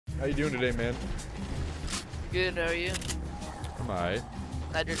How you doing today, man? Good, how are you? I'm alright.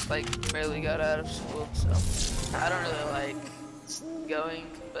 I just barely got out of school, so I don't really like going,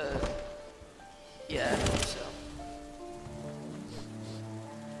 but yeah, so.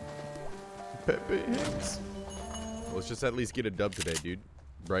 Pepe Hicks. Well, let's just at least get a dub today, dude.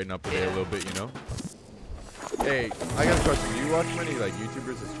 Brighten up the day a little bit, you know? Hey, I got a question. Do you watch many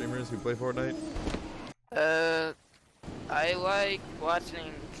YouTubers or streamers who play Fortnite? I like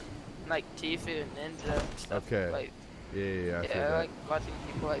watching Tifu and Ninja and stuff. Okay. Yeah, I feel that. I like watching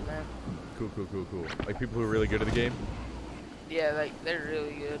people like that. Cool. Like people who are really good at the game? Yeah, they're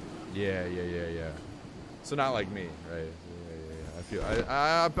really good. Yeah. So not like me, right?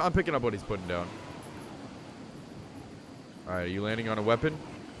 Yeah. I'm picking up what he's putting down. Alright, are you landing on a weapon?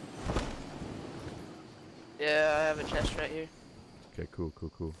 Yeah, I have a chest right here. Okay,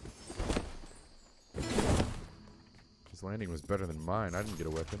 cool. His landing was better than mine. I didn't get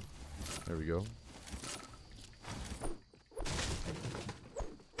a weapon. There we go.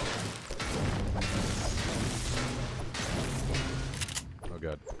 Oh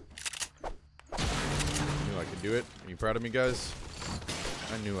god. I knew I could do it. Are you proud of me, guys?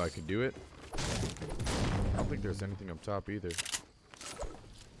 I knew I could do it. I don't think there's anything up top either.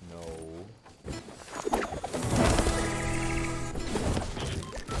 No.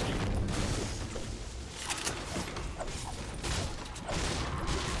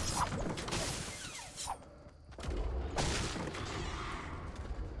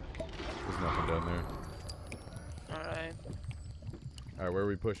 There's nothing down there. Alright. Alright, where are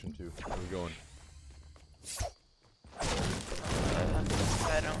we pushing to? Where are we going?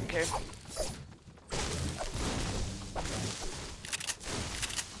 I don't care.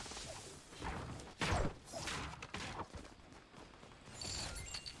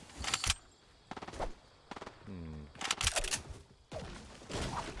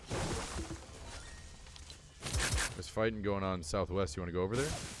 There's fighting going on southwest. You want to go over there?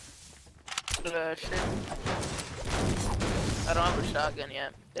 Sure. I don't have a shotgun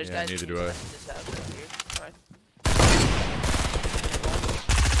yet. There's Yeah, guys neither do I. This house right here. Alright.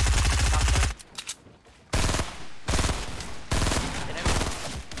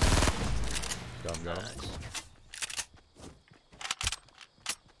 Got him. Nice.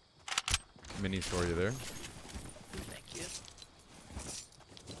 Minis for you there. Thank you.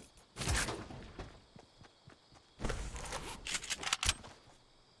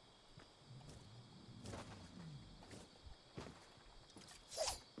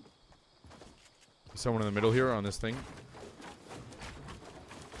 Someone in the middle here on this thing.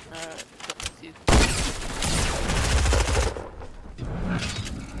 Alright, come with you.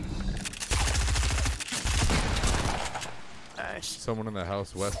 Nice. Someone in the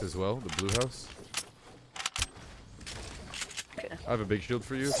house west as well, the blue house. Okay. I have a big shield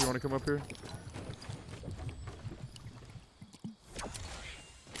for you if you want to come up here.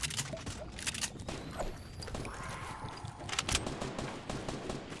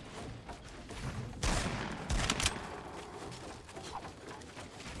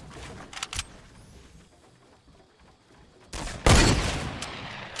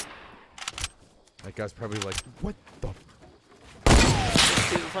 That guy's probably like, what the?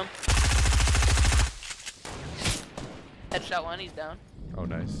 Two of them. Headshot one, he's down. Oh,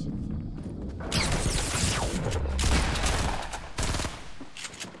 nice.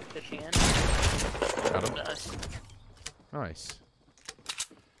 Pitching in. Got him. Nice. Nice.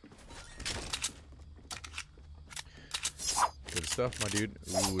 Good stuff, my dude.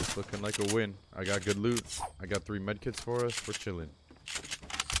 Ooh, it's looking like a win. I got good loot. I got 3 medkits for us. We're chilling.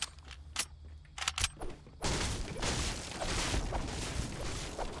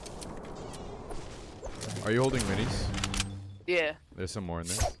 Are you holding minis? Yeah. There's some more in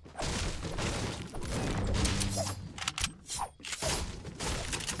there.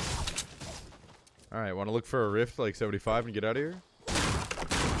 Alright, want to look for a rift like 75 and get out of here? Yeah.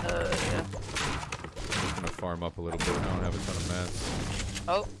 I'm just gonna farm up a little bit. I don't have a ton of mats.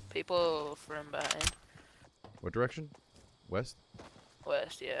 Oh, people from behind. What direction? West?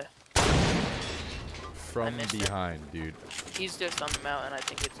 West, yeah. From behind, dude. He's just on the mountain. I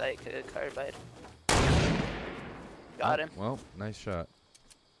think it's like a carbide. Got him. Well, nice shot.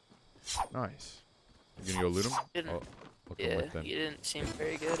 Nice. You gonna go loot him? Didn't, I'll come yeah, with then. he didn't seem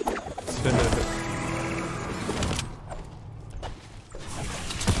very good.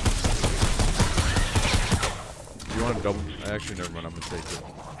 You want to double? Actually, never mind. I'm gonna take it.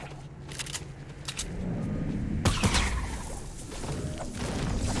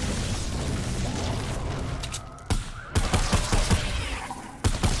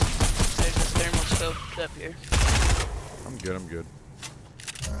 There's a thermal scope up here. I'm good. I'm good.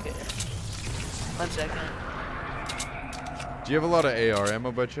 Okay. 1 second. Do you have a lot of AR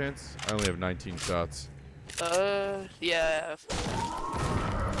ammo by chance? I only have 19 shots. Yeah, I have.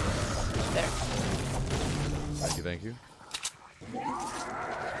 There. Thank you.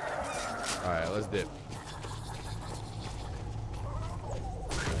 Alright, let's dip.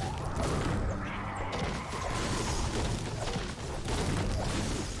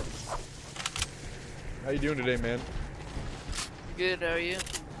 How you doing today, man? Good, how are you?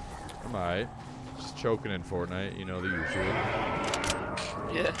 I'm alright. Just choking in Fortnite, you know, the usual.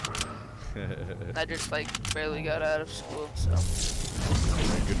 Yeah. I just like barely got out of school, so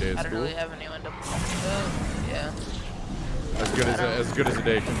Good day at I don't school. really have anyone to yeah. As good as a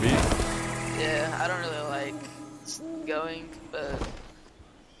day can be. Yeah, I don't really like going, but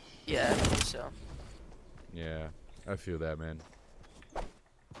yeah, so. Yeah, I feel that, man.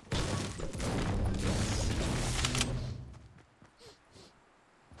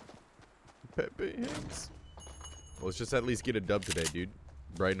 Pepe Hanks. Well, let's just at least get a dub today, dude.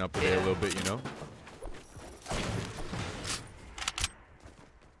 Brighten up the day a little bit, you know?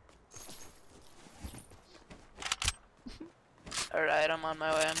 Alright, I'm on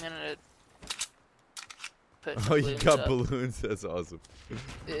my way. I'm gonna put Oh, you got up. balloons? That's awesome.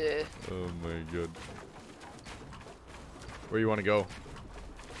 Yeah. Oh my god. Where you want to go?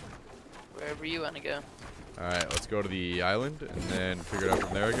 Wherever you want to go. Alright, let's go to the island and then figure it out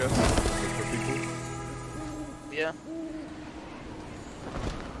from there, I guess. Look for people. Yeah.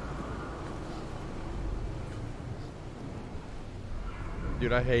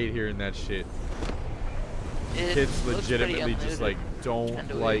 Dude, I hate hearing that shit. It Kids looks pretty legitimately just unlooted. like don't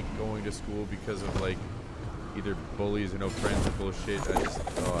Kinda like going to school because of like either bullies or no friends or bullshit. I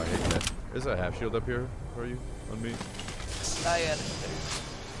hate that. There's a half shield up here for you on me. I got it.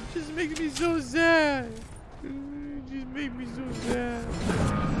 Just making me so sad. Just make me so sad.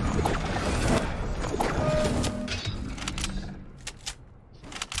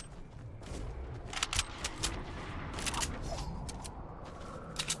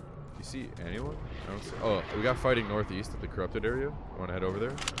 You see anyone? I don't see. Oh, we got fighting northeast at the corrupted area. You want to head over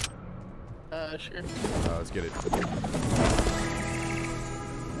there? Sure. Let's get it.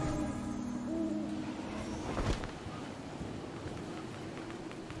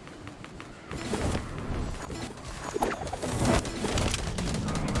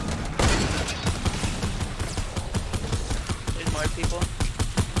 There's more people.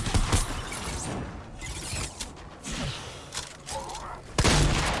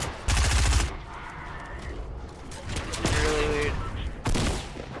 This is really weird.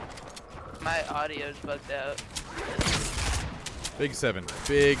 My audio's bugged out. Big 7.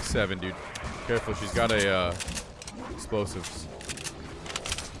 Big 7, dude. Careful, she's got a, explosives.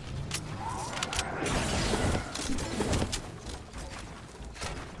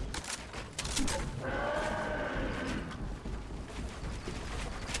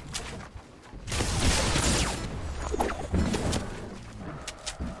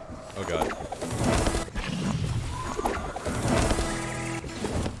 Oh god.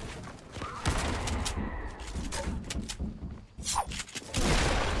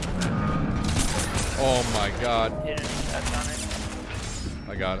 Oh my god. Didn't touch on it.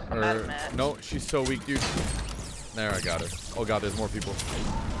 I got I'm out of her. mats. No, she's so weak, dude. There, I got her. Oh god, there's more people.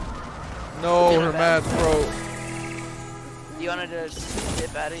 No, her mats, bro. You wanted to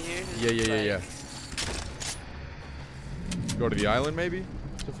dip out of here? Yeah. Go to the island, maybe?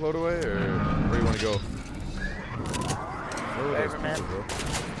 To float away? Or where do you want to go? Where were those Wherever, man. people, bro?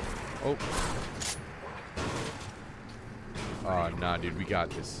 Oh. Oh, nah, dude. We got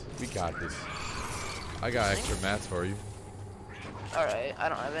this. We got this. I got extra mats for you. Alright, I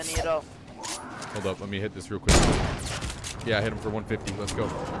don't have any at all. Hold up. Let me hit this real quick. Yeah, I hit him for 150. Let's go.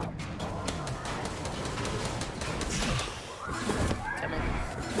 Come in.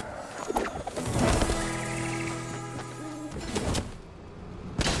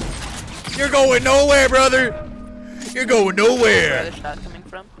 You're going nowhere, brother. You're going Where nowhere. the shot coming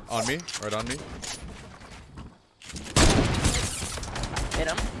from? On me. Right on me. Hit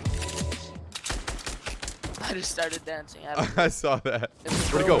him. I just started dancing. I don't I saw that. It was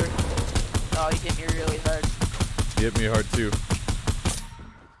Where'd he go? over. Oh, he hit me really hard. He hit me hard, too.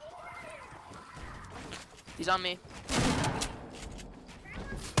 He's on me.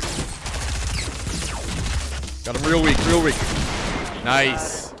 Got him real weak, real weak.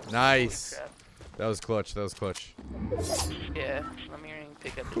 Nice. Holy Nice. crap. That was clutch. That was clutch. Yeah, let me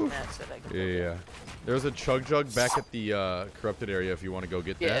pick up the mats that I can. Yeah. There's a chug jug back at the corrupted area if you want to go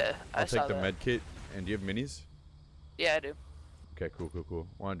get that. Yeah, I I'll take saw the that. med kit. And do you have minis? Yeah, I do. Okay, cool.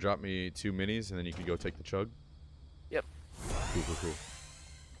 Want to drop me 2 minis and then you can go take the chug? Yep. Cool.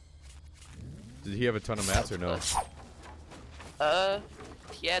 Did he have a ton of mats or no?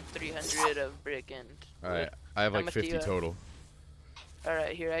 He had 300 of brick and wood. Alright, I have How like much do 50 you have? total.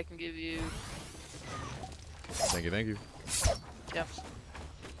 Alright, here, I can give you... Thank you, thank you. Yep.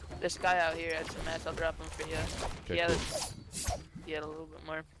 This guy out here had some mats, I'll drop him for you. Okay, cool. He had a little bit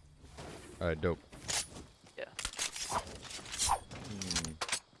more. Alright, dope. Yeah.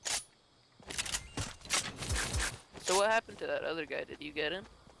 So what happened to that other guy? Did you get him?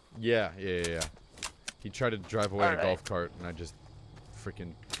 Yeah. He tried to drive away in a Alright. golf cart, and I just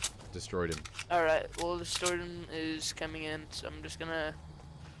freaking destroyed him. Alright, well the storm is coming in, so I'm just gonna...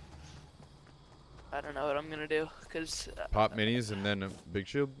 I don't know what I'm gonna do, cause... Pop minis and then a big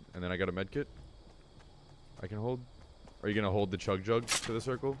shield, and then I got a med kit I can hold. Are you gonna hold the chug jug to the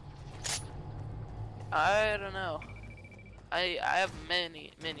circle? I don't know. I have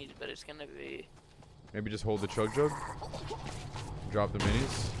many minis, but it's gonna be... Maybe just hold the chug jug? Drop the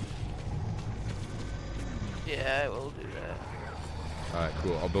minis? Yeah, I will do that. Alright,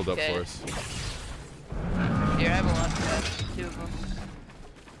 cool. I'll build up Okay. for us. Here, I have a lot of that. 2 of them.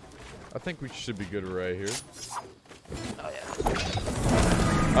 I think we should be good right here. Oh yeah.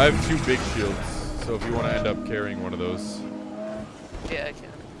 I have 2 big shields, so if you want to end up carrying one of those. Yeah, I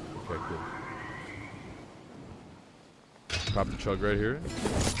can. Okay, cool. Pop the chug right here.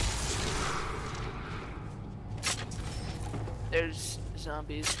 There's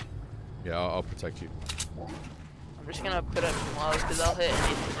zombies. Yeah, I'll protect you. I'm just gonna put up some walls because I'll hit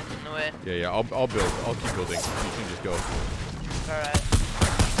anything that's in the way. Yeah, I'll build. I'll keep building. You can just go. Alright.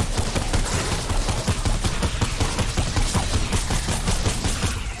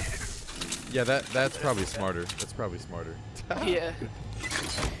 Yeah, that's probably smarter. That's probably smarter. Yeah.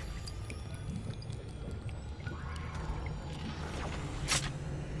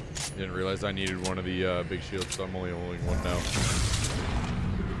 Didn't realize I needed one of the big shields, so I'm only holding one now.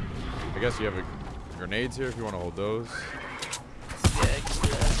 I guess you have grenades here if you want to hold those. Yeah, I can do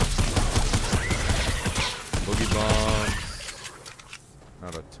that. Boogie bombs.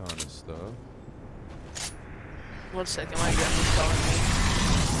 Not a ton of stuff. 1 second, my gun is calling me.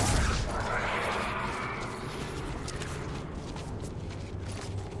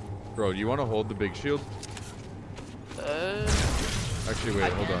 Bro, do you want to hold the big shield? Actually,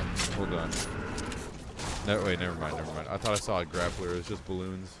 wait, hold on. Hold on. No, wait, never mind. I thought I saw a grappler. It was just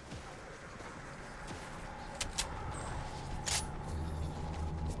balloons.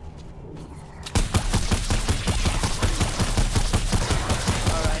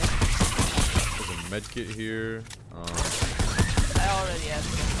 Alright. There's a med kit here. I already have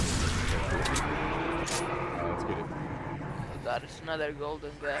it. Let's get it. Oh god, it's another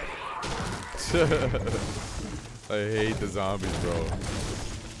golden guy. I hate the zombies, bro.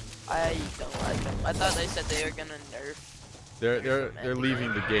 I don't like them. I thought they said they were gonna nerf. They're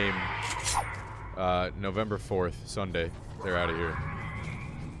leaving the game. November 4th, Sunday. They're out of here.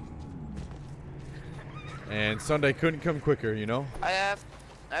 And Sunday couldn't come quicker, you know? I have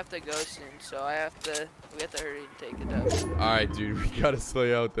to go soon, so we have to hurry and take it up. Alright, dude, we gotta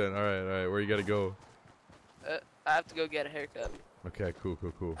slay out then. Alright, where you gotta go? I have to go get a haircut. Okay, cool.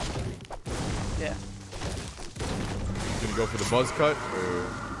 Yeah. Gonna go for the buzz cut? Or?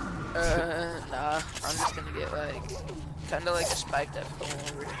 Nah. I'm just gonna get like, kinda like a spiked up comb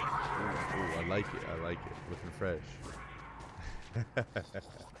over. Ooh, I like it. Looking fresh.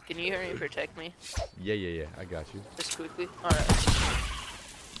 Can you hear me protect me? Yeah, I got you. Just quickly? Alright.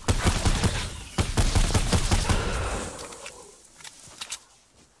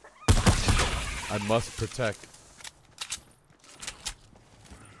 I must protect.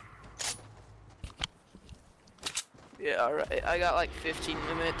 Yeah, alright. I got like 15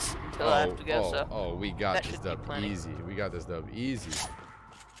 minutes until I have to go, so. Oh, we got that this should be dub plenty. easy. We got this dub easy.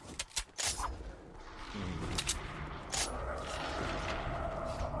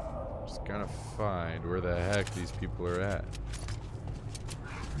 Just gotta find where the heck these people are at.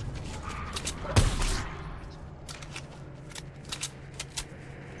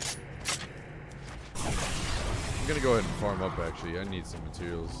 I'm gonna go ahead and farm up actually. I need some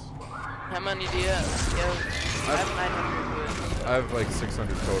materials. How many do you have? I have 900 wood. I have like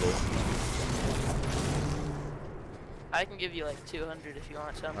 600 total. I can give you like 200 if you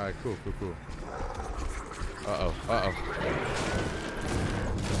want some. Alright, cool. Uh-oh. Oh,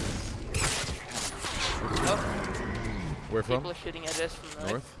 Where from? people are shooting at us from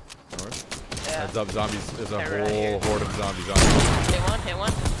the North? Yeah. Heads up, zombies. There's a They're right whole here. horde of zombies on me. Hit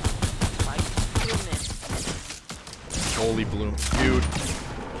one. My goodness. Holy bloom. Dude.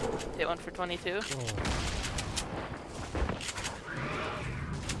 Hit one for 22.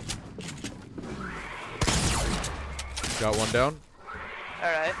 Got one down.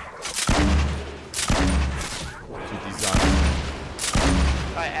 Alright.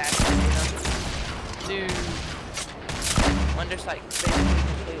 I actually, dude. One just like basically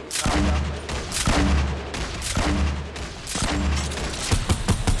completely knocked off my foot.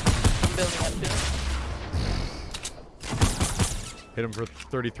 I'm building up to him. Hit him for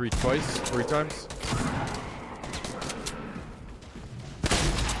 33 twice, 3 times.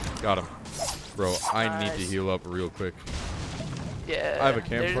 Got him. Bro, I need to heal up real quick. Yeah. I have a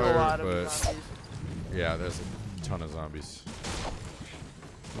There's campfire, a lot but of zombies. yeah, there's a ton of zombies.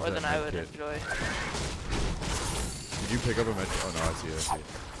 More than I would enjoy. Did you pick up a med? Oh no, I see it. I see it.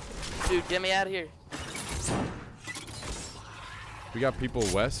 Dude, get me out of here. We got people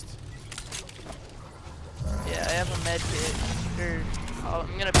west. Yeah, I have a med kit. Sure.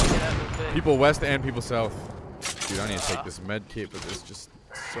 I'm gonna pick it up real quick. People west and people south. Dude, I need to take this med kit, but there's just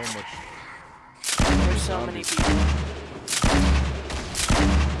so much. There's so many people.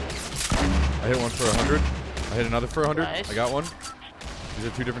 I hit one for 100. I hit another for 100. Nice. I got one. These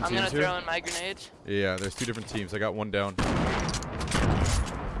are 2 different I'm teams gonna here. throw in my grenades. Yeah, there's 2 different teams. I got one down.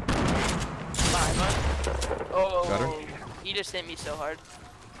 Oh, Got her? he just hit me so hard.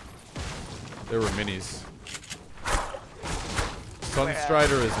 There were minis.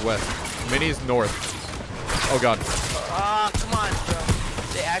 Sunstrider is west. Minis north. Oh god. Ah, come on, bro.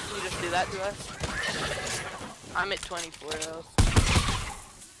 They actually just do that to us? I'm at 24 health.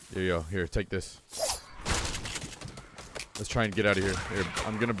 Here you go. Here, take this. Let's try and get out of here. Here,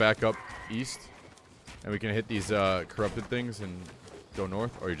 I'm gonna back up east, and we can hit these corrupted things and go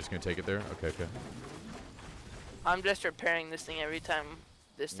north. Or you're just gonna take it there? Okay, okay. I'm just repairing this thing every time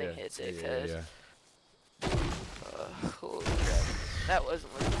this thing hits it. Yeah. Holy crap. That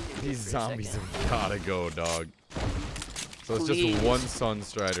wasn't looking too good. These for a zombies second. have gotta go, dog. So it's Please. just one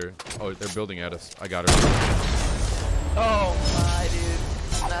Sunstrider. Oh, they're building at us. I got her. Oh my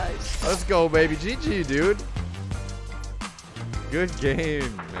dude. Nice. Let's go, baby. GG, dude. Good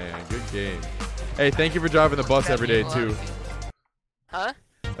game, man. Good game. Hey, thank you for driving the bus every day, too. Huh?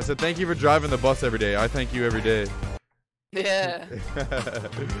 I said thank you for driving the bus every day. I thank you every day. Yeah.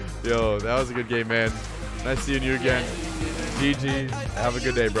 Yo, that was a good game, man. Nice seeing you again. GG. Have a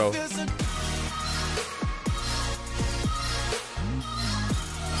good day, bro.